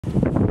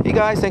Hey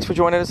guys, thanks for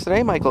joining us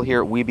today. Michael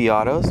here at WeBe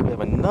Autos. We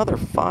have another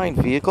fine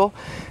vehicle,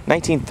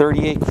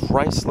 1938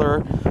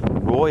 Chrysler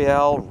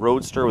Royale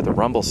Roadster with a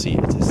rumble seat.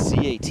 It's a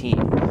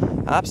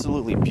C18.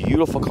 Absolutely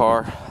beautiful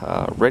car,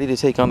 ready to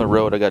take on the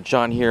road. I got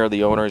John here,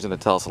 the owner, is going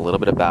to tell us a little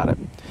bit about it.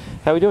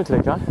 How are we doing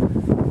today, John?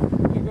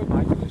 Pretty good,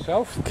 Mike. And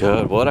yourself?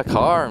 Good. What a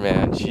car,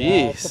 man.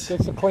 Jeez.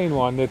 It's a clean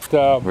one. It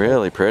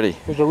really pretty.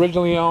 was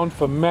originally owned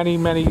for many,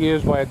 many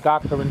years by a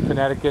doctor in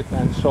Connecticut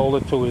and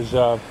sold it to his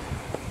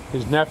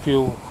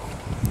nephew,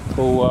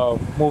 who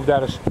moved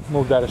out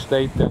of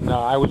state, and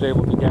I was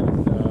able to get it.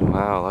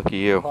 Wow, lucky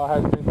you. The car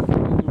has been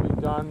completely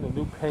redone. The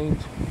new paint,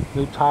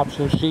 new tops,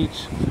 new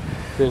seats.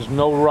 There's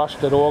no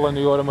rust at all in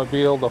the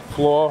automobile. The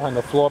floor and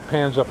the floor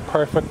pans are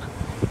perfect.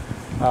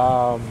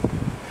 The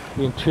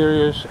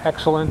interior's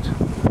excellent.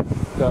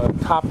 The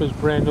top is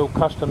brand new,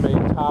 custom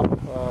made top.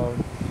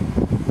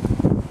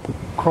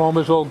 Chrome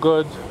is all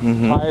good.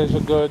 Tires are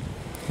good.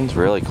 It's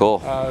really cool.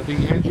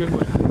 The engine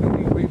was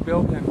completely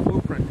rebuilt and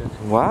blueprinted.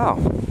 Wow.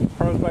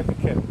 Pros like a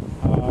kid.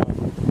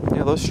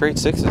 Yeah, those straight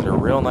sixes are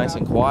real nice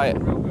and quiet.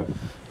 Real good.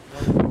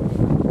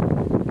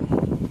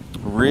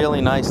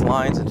 Really nice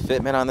lines and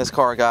fitment on this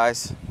car,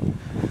 guys.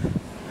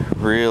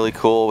 Really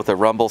cool with a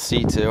rumble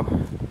seat too.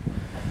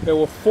 There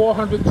were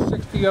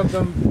 460 of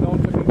them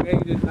known to be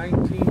made in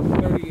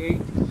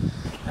 1938,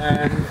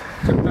 and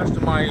to the best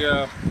of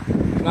my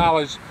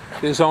knowledge,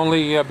 there's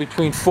only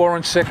between 4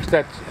 and 6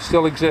 that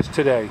still exist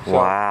today. So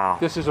wow.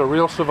 This is a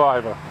real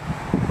survivor.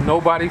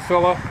 No body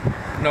filler,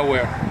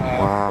 nowhere.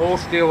 Wow. All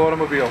steel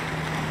automobile.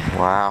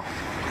 Wow.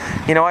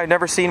 You know, I've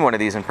never seen one of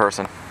these in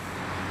person.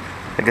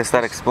 I guess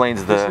that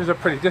explains the...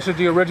 This is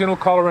the original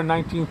color in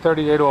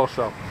 1938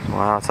 also.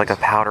 Wow, it's like a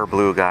powder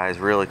blue, guys.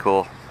 Really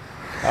cool.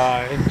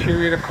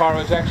 Interior of the car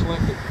is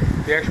excellent. The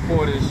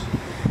dashboard is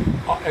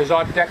as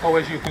Art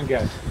Deco as you can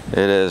get. It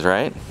is,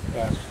 right?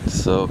 Yes.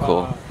 So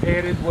cool.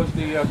 Added was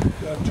the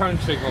turn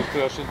signals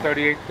to us. In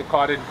 38, the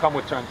car didn't come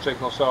with turn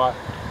signals, so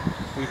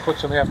we put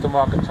some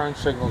aftermarket turn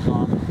signals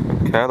on.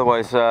 Okay,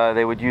 otherwise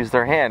they would use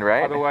their hand,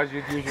 right? Otherwise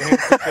you'd use your hand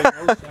for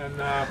signals,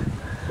 and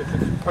if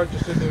it's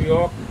purchased in New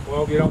York,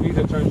 well, you don't need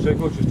the turn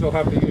signals, you still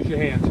have to use your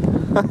hands.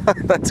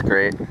 That's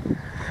great.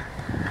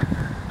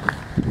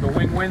 The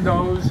wing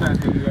windows and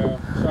the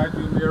side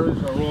view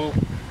mirrors are all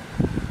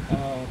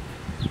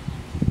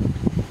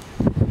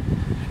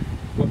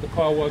what the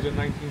car was in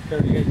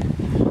 1938.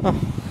 Huh.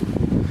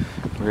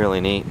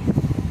 Really neat.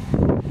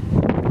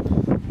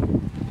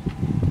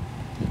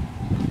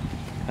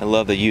 I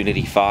love the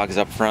Unity fogs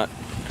up front.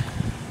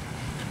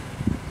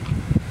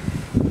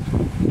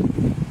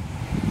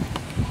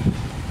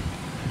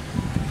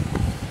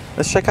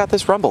 Let's check out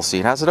this rumble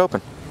seat. How's it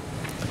open?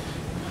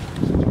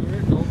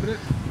 Open it.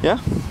 Yeah?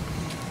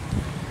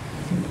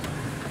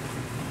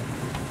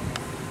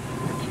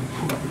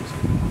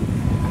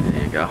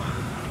 There you go.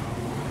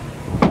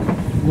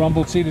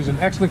 Rumble seat is in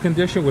excellent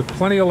condition with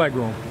plenty of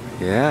legroom.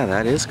 Yeah,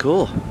 that is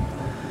cool.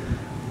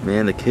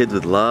 Man, the kids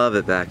would love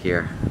it back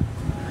here.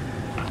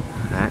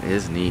 That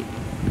is neat.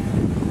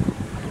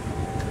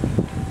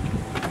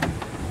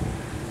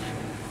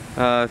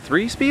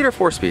 3-speed or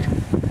 4-speed?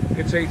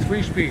 It's a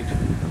 3-speed.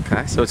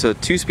 Okay, so it's a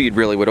 2-speed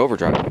really with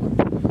overdrive.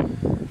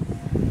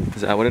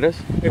 Is that what it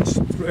is? It's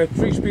a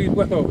 3-speed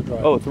with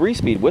overdrive. Oh,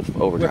 3-speed with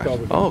overdrive. With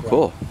overdrive. Oh,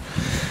 cool.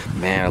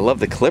 Man, I love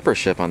the clipper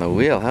ship on the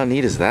wheel. How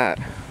neat is that?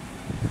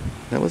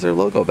 That was their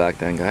logo back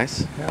then,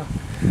 guys. Yeah.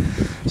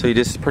 So you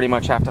just pretty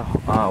much have to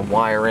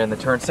wire in the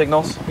turn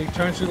signals? The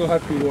turn signal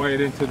has to be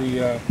wired into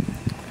the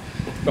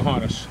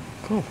harness.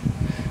 Cool.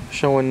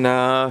 Showing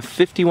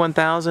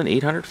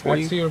 51,841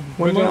 That's the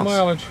original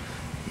mileage.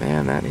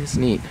 Man, that is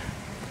neat.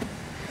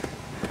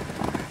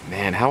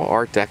 Man, how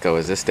Art Deco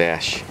is this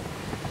dash?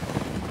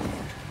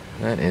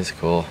 That is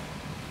cool.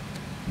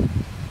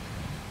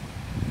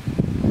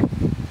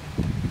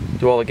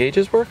 Do all the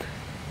gauges work?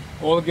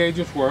 All the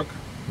gauges work.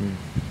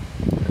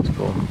 That's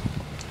cool.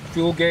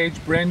 Fuel gauge,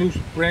 brand new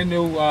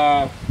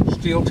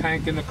steel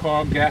tank in the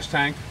car, gas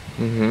tank.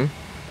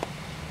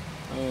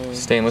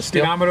 Stainless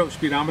steel?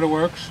 Speedometer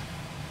works.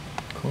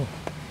 Cool.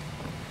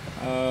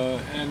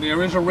 And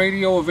there is a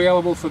radio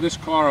available for this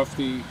car if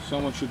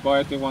someone should buy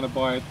it, they want to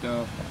buy it.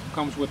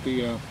 Comes with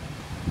a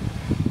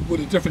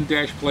different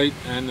dash plate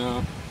and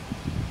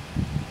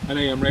an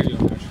AM radio,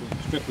 actually,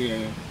 strictly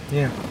AM.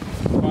 Yeah.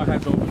 Car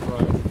has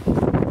overdrive.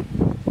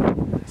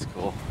 That's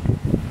cool.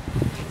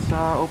 Let's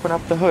open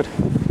up the hood.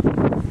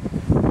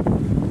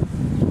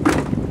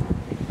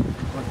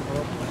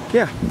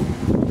 Yeah.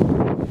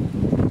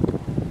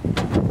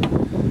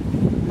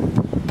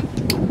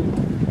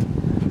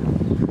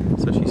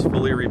 So she's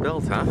fully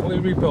rebuilt, huh? Fully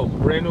rebuilt,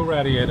 brand new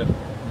radiator.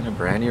 And a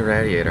brand new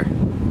radiator.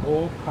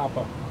 All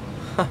copper.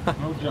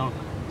 No junk.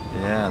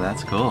 Yeah,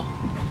 that's cool.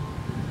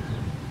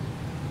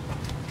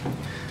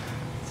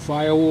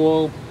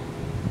 Firewall,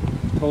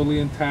 totally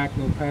intact,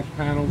 no patch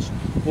panels.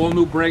 All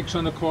new brakes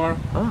on the car.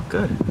 Oh,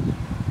 good.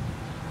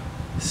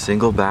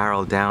 Single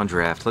barrel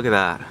downdraft. Look at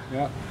that.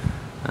 Yeah.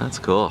 That's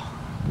cool.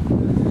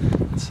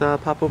 Let's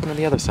pop open on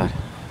the other side.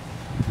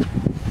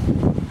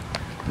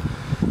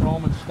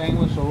 Chrome and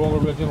stainless are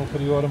all original to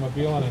the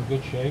automobile and in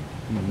good shape.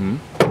 Mm-hmm.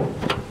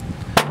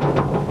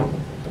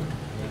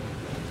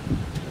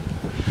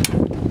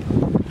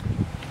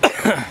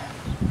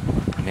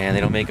 Man,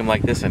 they don't make them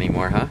like this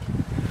anymore, huh?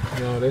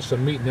 No, there's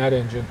some meat in that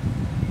engine.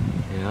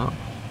 Yeah.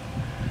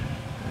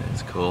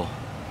 That's cool.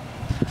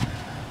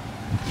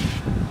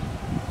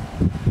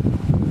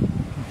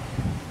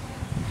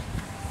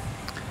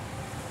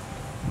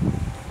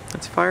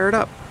 Let's fire it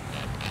up.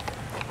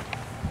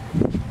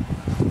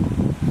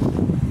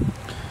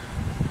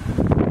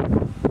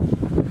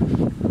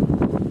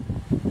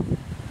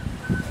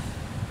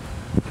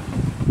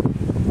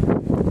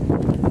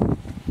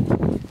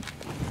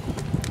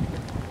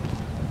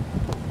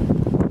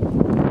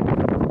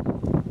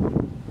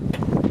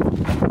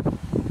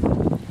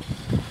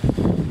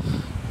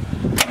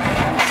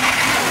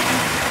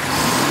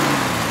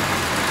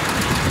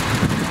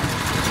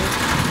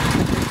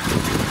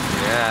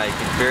 Yeah, you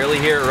can barely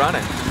hear it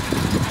running.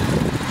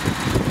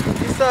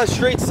 These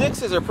straight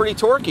sixes are pretty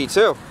torquey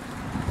too.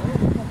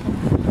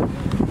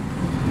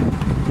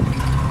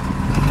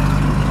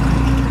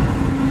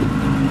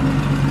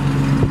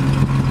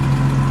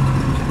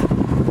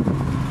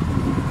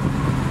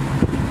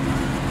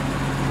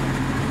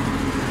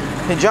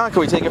 Hey John, can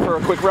we take it for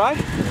a quick ride?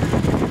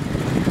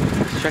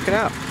 Let's check it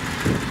out.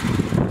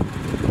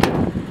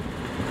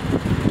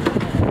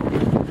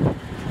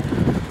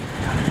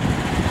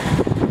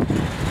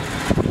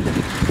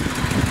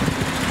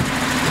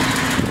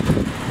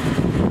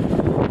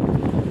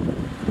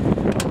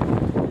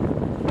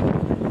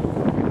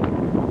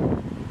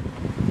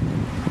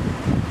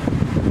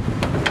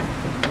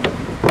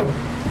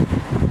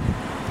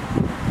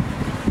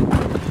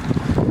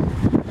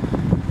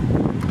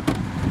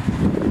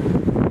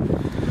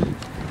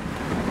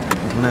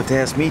 You don't have to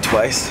ask me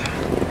twice.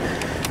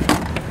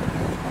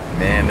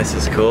 Man, this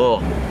is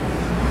cool.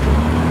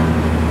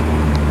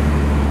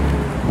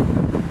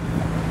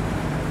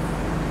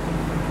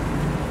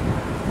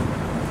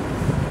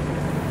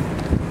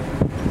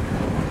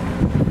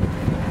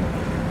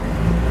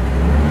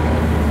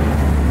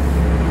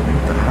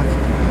 What the heck?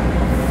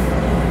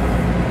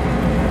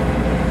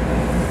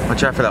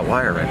 Watch out for that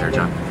wire right there,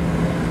 John.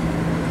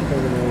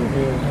 Cable over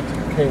here, that's a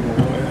cable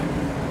wire.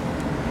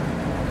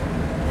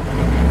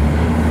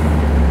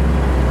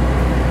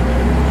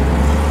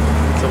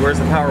 So where's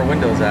the power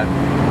windows at? I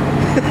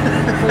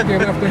think they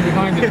left them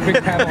behind in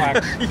big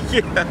Cadillacs.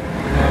 Yeah.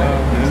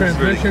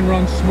 Transmission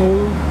runs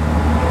smooth.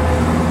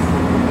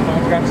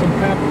 I've got some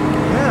pep.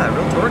 Yeah,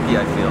 real torquey,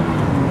 I feel.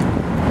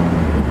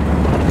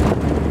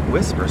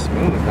 Whisper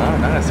smooth, huh?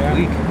 Not a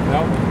squeak.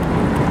 Nope.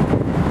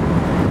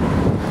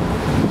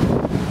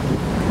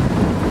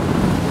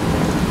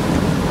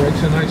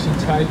 Brakes are nice and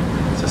tight.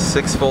 It's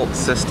a 6-volt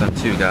system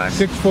too, guys.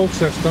 6-volt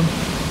system.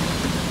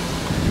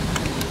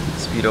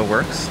 Speedo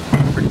works.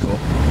 Pretty cool.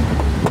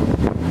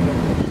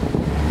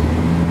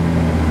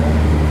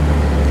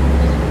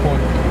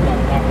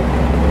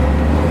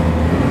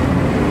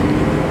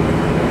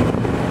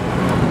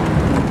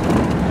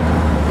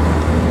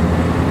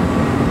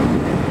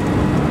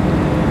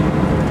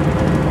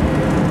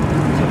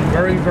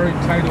 Very, very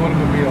tight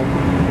automobile.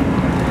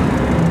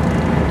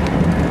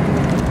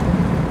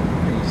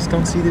 You just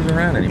don't see these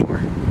around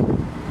anymore.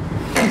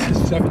 This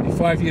is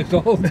 75 years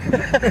old.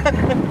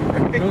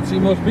 You don't see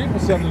most people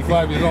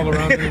 75 years old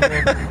around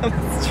anymore.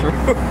 That's true.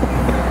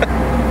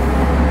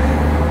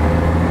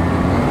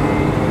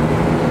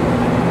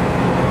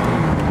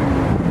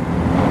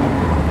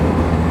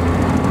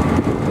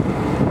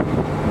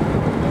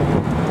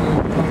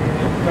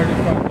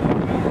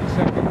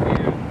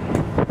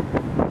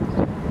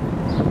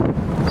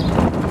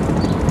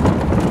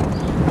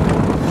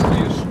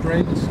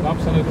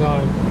 Stops on a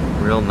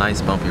dime. Real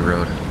nice bumpy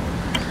road.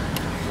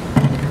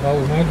 Well,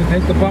 we might have to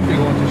take the bumpy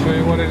one to show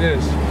you what it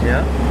is.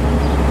 Yeah.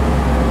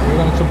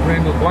 You're on some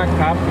brand new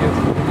blacktop. You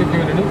think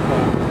you're in a new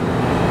car.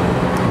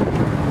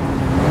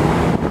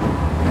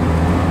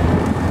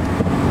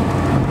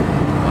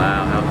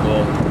 Wow, how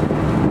cool.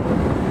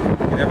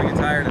 You never get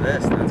tired of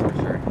this, that's for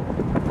sure.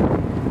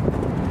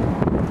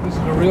 This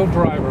is a real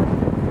driver.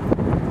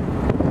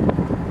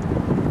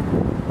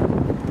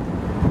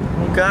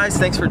 Guys,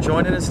 thanks for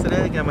joining us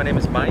today. Again, my name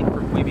is Mike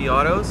from WeBe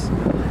Autos.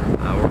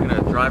 We're going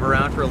to drive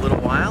around for a little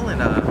while,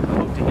 and I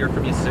hope to hear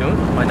from you soon.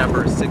 My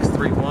number is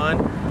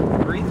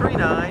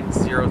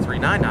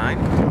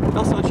 631-339-0399.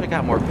 Also, check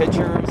out more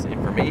pictures,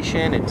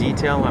 information, and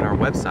detail on our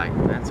website.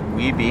 That's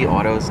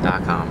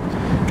webeautos.com.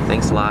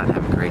 Thanks a lot.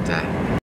 Have a great day.